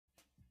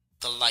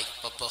The life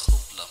of a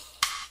hoodlum.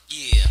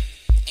 Yeah,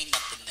 ain't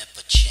nothing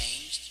ever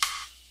changed.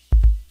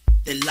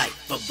 The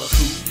life of a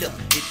hoodlum.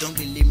 It don't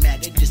really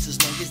matter just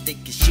as long as they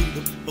can shoot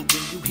 'em. But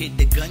when you hear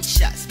the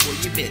gunshots, boy,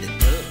 you better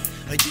duck.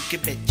 Or you can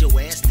bet your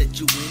ass that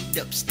you end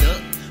up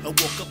stuck. Or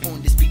walk up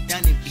on this beat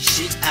down and be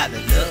shit out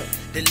of luck.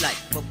 The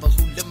life of a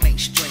hoodlum ain't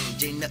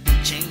strange, ain't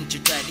nothing changed. You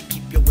try to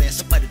keep your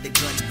ass up out of the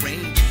gun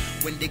range.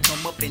 When they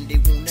come up and they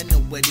wanna know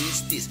what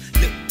is this,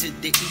 look to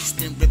the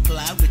east and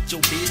reply with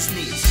your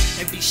business.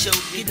 And be sure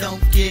you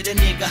don't get a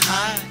nigga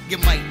high. You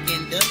might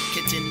end up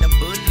catching a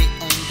bullet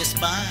on the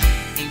spine,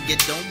 in your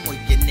dome or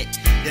your neck.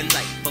 The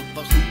life of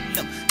a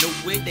hoodlum, no,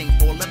 it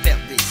ain't all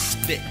about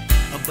respect.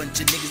 A bunch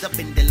of niggas up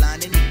in the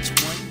line and each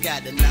one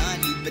got a nine.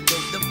 Even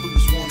though the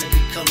fools wanna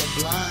be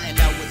colorblind,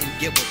 I wouldn't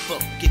give a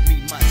fuck. Give me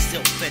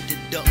myself at the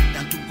duck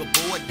down to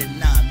avoid the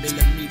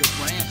 9mm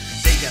round.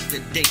 Day after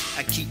day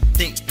I keep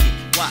thinking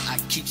why I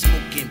keep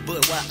smoking,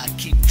 but why I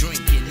keep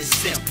drinking. It's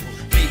simple,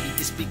 maybe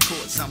it's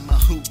because I'm a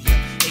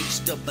hoodlum.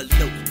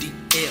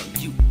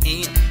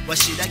 HOODLUM. Why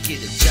should I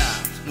get a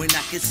job when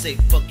I can say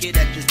fuck it?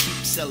 I just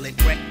keep selling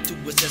crack to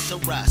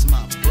accessorize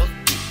my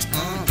bucket.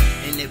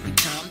 And every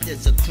time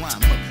there's a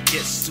crime up,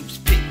 guess who's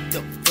picked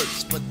up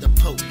first for the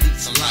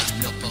police? The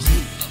life of a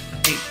hoodlum.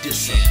 Ain't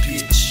this a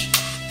bitch?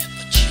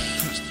 Never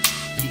changed.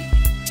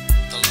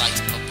 The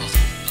life of a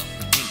hoodlum.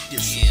 Ain't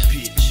this a Yeah,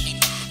 bitch? ain't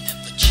nothing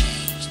ever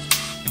changed.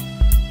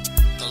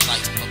 The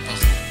life of a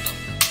hoodlum.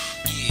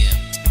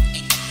 Yeah,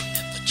 ain't nothing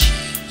ever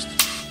changed.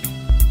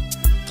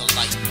 The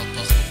life of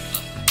a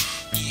hoodlum.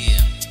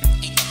 Yeah,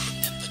 ain't nothing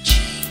ever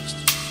changed.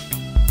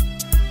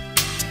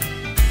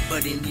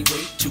 But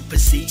anyway, to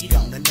proceed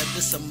on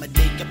another summer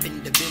day up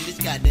in the village,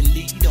 gotta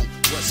lead on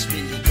what's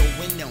really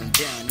going on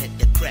down at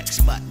the crack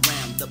spot.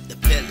 Round up the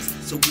fellas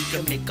so we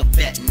can make a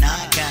fat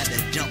night. Gotta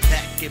jump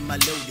back in my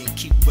load and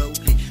keep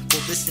rolling.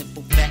 For the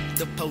simple fact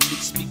the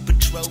police be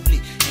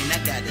patrolling, and I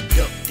gotta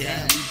duck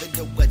down, even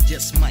though I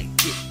just might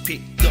get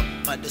picked up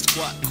by the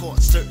squad car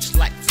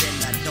searchlights, and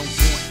I don't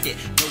want that.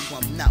 No,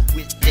 I'm not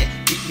with that.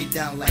 Beat me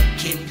down like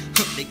King.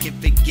 They can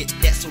forget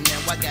that. So now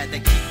I gotta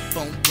keep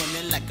on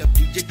running like a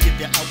fugitive.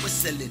 Yeah, I was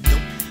selling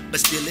dope, but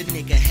still a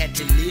nigga had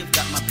to live.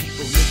 Got my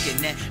people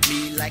looking at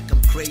me like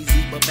I'm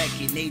crazy, but back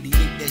in 88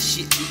 that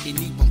shit didn't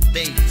even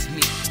faze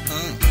me.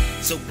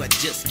 So I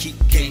just keep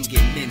ganging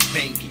and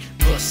banging,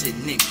 busting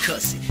and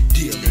cussing,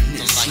 dealing and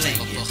The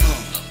life of a slanging.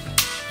 hoodlum.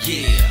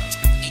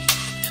 Yeah. Ain't